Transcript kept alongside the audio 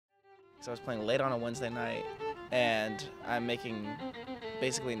because I was playing late on a Wednesday night, and I'm making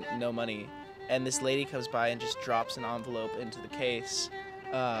basically no money. And this lady comes by and just drops an envelope into the case.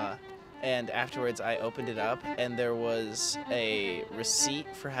 And afterwards, I opened it up, and there was a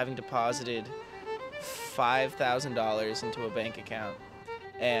receipt for having deposited $5,000 into a bank account,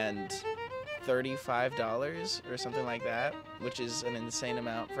 and $35 or something like that, which is an insane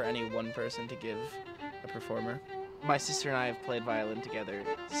amount for any one person to give a performer. My sister and I have played violin together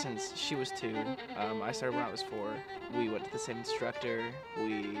since she was 2. I started when I was 4. We went to the same instructor.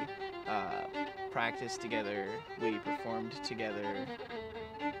 We practiced together. We performed together.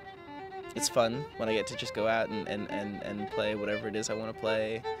 It's fun when I get to just go out and play whatever it is I want to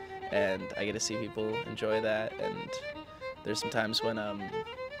play, and I get to see people enjoy that. And there's some times when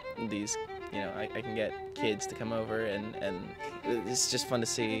these, I can get kids to come over, and it's just fun to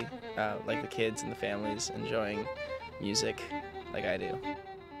see like the kids and the families enjoying music like I do.